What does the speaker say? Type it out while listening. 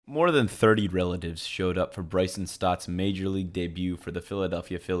More than 30 relatives showed up for Bryson Stott's Major League debut for the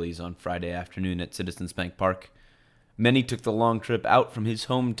Philadelphia Phillies on Friday afternoon at Citizens Bank Park. Many took the long trip out from his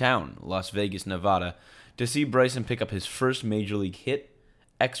hometown, Las Vegas, Nevada, to see Bryson pick up his first Major League hit,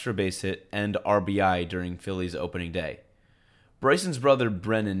 extra base hit, and RBI during Phillies opening day. Bryson's brother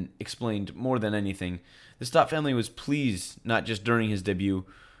Brennan explained more than anything, the Stott family was pleased not just during his debut,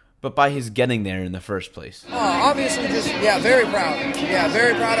 but by his getting there in the first place. Obviously, very proud.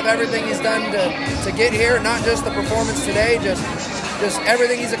 Very proud of everything he's done to get here, not just the performance today, just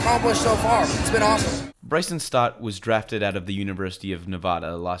everything he's accomplished so far. It's been awesome. Bryson Stott was drafted out of the University of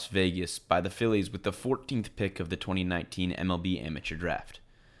Nevada, Las Vegas, by the Phillies with the 14th pick of the 2019 MLB Amateur Draft.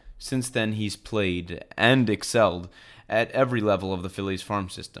 Since then, he's played and excelled at every level of the Phillies farm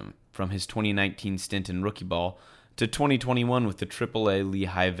system, from his 2019 stint in rookie ball to 2021 with the AAA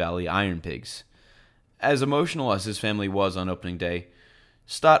Lehigh Valley Iron Pigs. As emotional as his family was on opening day,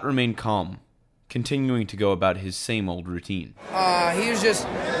 Stott remained calm, continuing to go about his same old routine. He was just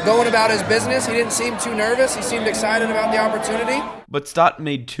going about his business. He didn't seem too nervous. He seemed excited about the opportunity. But Stott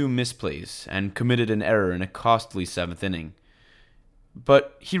made 2 misplays and committed an error in a costly 7th inning.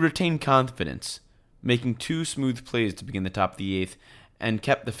 But he retained confidence, making 2 smooth plays to begin the top of the 8th and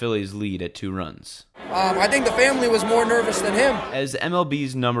kept the Phillies' lead at 2 runs. I think the family was more nervous than him. As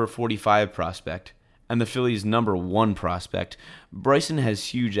MLB's number 45 prospect and the Phillies' number 1 prospect, Bryson has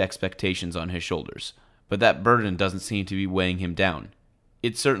huge expectations on his shoulders, but that burden doesn't seem to be weighing him down.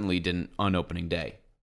 It certainly didn't on opening day.